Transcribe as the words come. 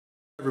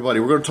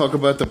Everybody, we're going to talk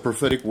about the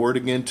prophetic word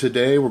again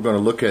today. We're going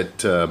to look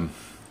at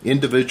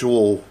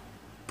individual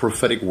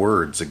prophetic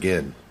words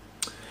again.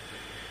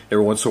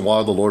 Every once in a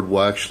while, the Lord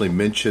will actually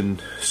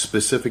mention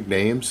specific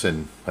names,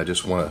 and I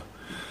just want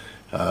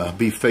to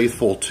be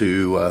faithful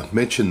to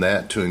mention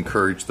that to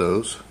encourage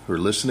those who are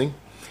listening.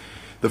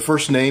 The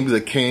first name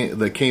that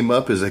came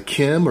up is a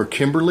Kim or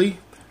Kimberly.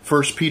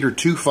 1 Peter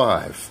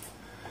 2:5.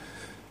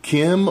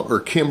 Kim or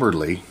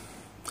Kimberly,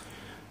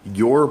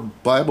 your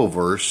Bible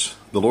verse,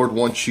 the Lord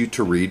wants you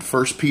to read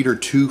 1 Peter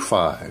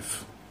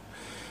 2:5.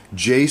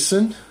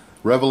 Jason,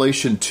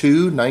 Revelation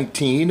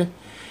 2:19,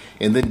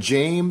 and then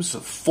James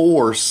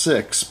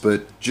 4:6,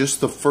 but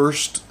just the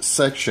first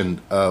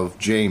section of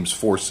James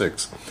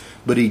 4:6.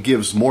 But he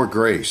gives more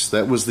grace.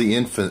 That was the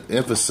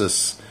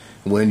emphasis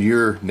when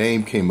your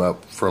name came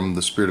up from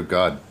the Spirit of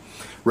God.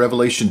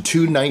 Revelation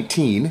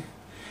 2:19,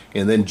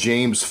 and then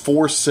James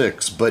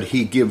 4:6, but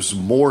he gives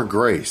more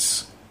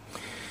grace.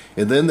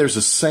 And then there's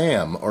a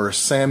Sam or a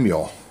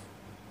Samuel.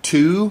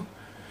 2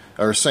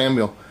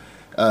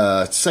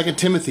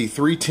 Timothy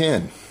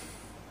 3:10.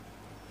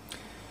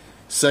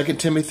 2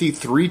 Timothy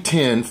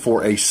 3:10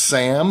 for a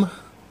Sammy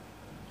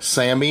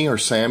or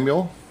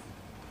Samuel.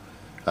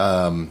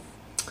 The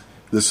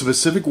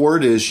specific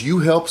word is you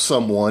help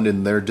someone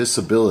in their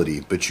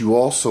disability, but you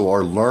also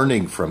are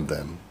learning from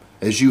them.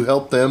 As you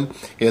help them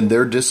in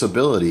their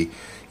disability,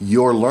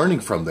 you're learning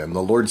from them.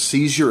 The Lord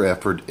sees your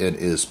effort and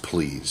is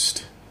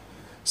pleased.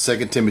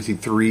 2 Timothy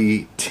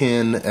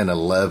 3:10 and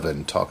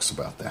 11 talks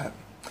about that.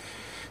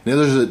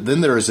 Then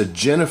there is a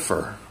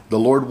Jennifer. The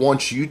Lord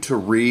wants you to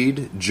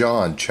read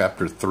John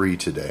chapter 3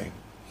 today.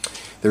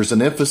 There's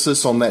an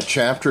emphasis on that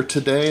chapter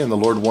today, and the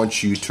Lord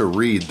wants you to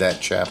read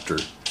that chapter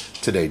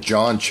today.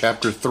 John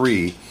chapter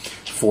 3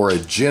 for a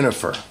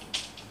Jennifer.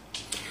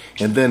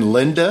 And then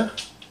Linda,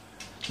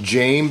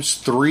 James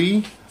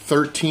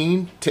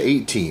 3:13 to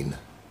 18.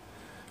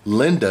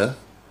 Linda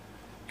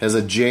has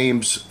a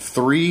James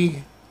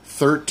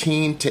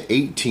 3:13 to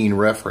 18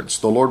 reference.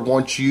 The Lord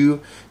wants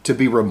you to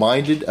be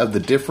reminded of the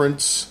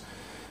difference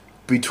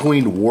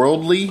between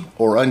worldly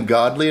or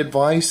ungodly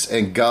advice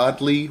and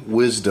godly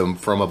wisdom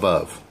from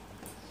above.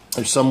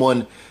 There's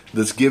someone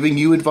that's giving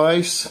you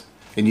advice,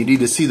 and you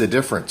need to see the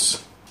difference.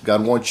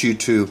 God wants you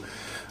to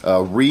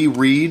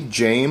reread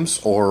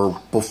James,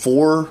 or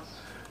before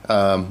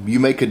you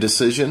make a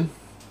decision,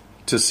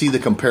 to see the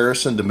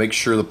comparison, to make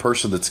sure the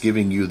person that's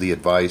giving you the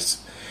advice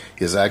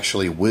is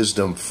actually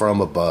wisdom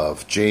from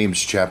above. James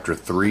chapter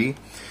 3,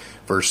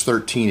 verse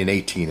 13 and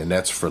 18, and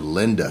that's for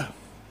Linda.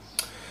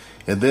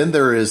 And then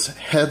there is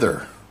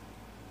Heather.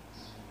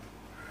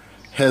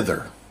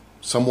 Heather,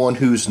 someone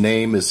whose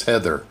name is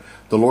Heather.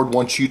 The Lord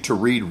wants you to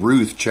read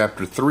Ruth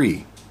chapter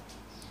 3.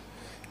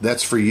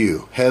 That's for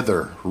you.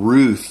 Heather,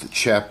 Ruth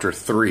chapter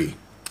 3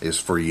 is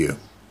for you.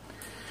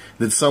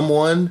 Then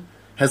someone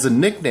has a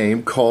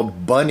nickname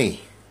called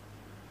Bunny.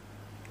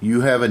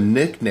 You have a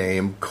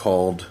nickname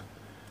called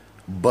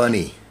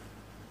Bunny.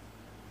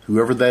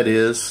 Whoever that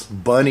is,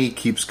 Bunny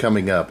keeps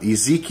coming up.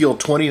 Ezekiel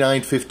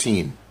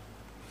 29:15.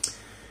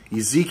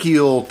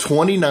 Ezekiel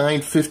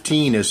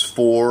 29:15 is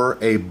for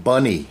a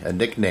bunny, a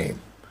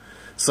nickname.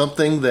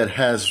 Something that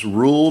has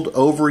ruled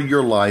over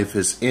your life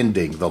is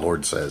ending, the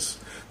Lord says.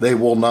 They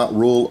will not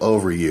rule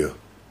over you.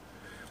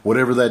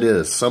 Whatever that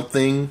is,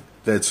 something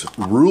that's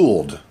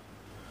ruled,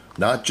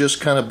 not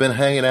just kind of been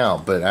hanging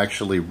out, but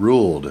actually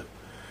ruled.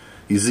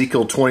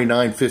 Ezekiel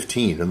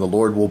 29:15, and the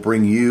Lord will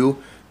bring you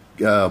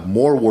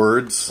more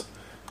words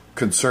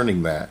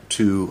concerning that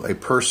to a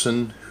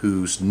person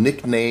whose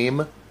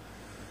nickname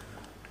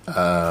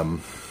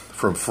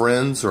from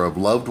friends or of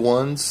loved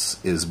ones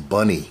is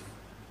Bunny.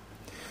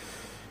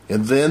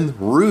 And then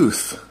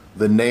Ruth,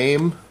 the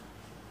name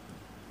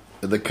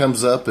that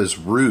comes up is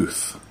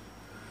Ruth.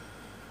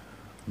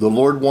 The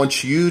Lord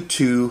wants you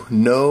to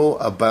know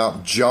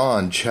about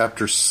John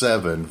chapter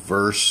 7,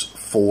 verse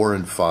 4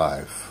 and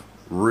 5.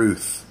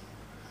 Ruth.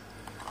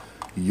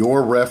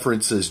 Your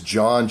reference is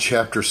John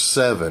chapter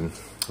 7,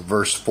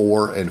 verse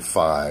 4 and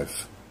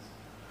 5.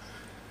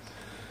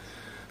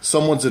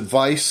 Someone's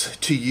advice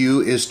to you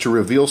is to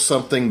reveal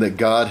something that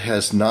God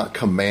has not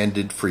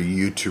commanded for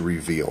you to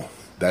reveal.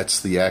 That's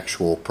the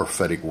actual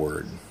prophetic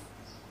word.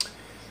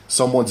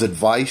 Someone's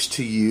advice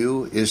to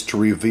you is to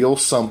reveal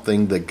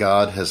something that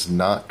God has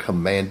not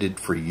commanded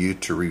for you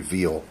to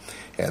reveal.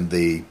 And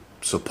the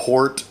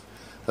support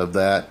of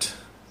that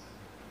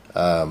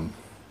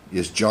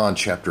is John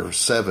chapter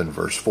 7,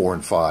 verse 4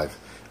 and 5.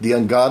 The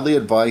ungodly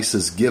advice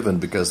is given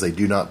because they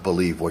do not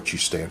believe what you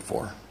stand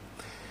for.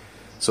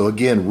 So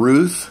again,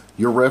 Ruth,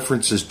 your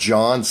reference is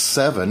John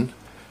 7,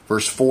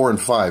 verse 4 and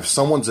 5.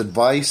 Someone's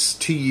advice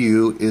to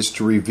you is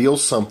to reveal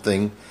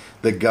something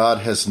that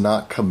God has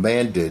not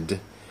commanded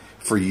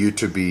for you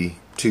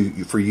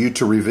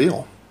to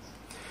reveal.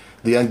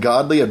 The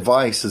ungodly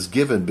advice is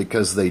given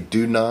because they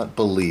do not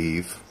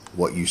believe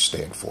what you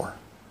stand for.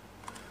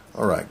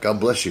 All right, God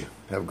bless you.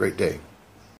 Have a great day.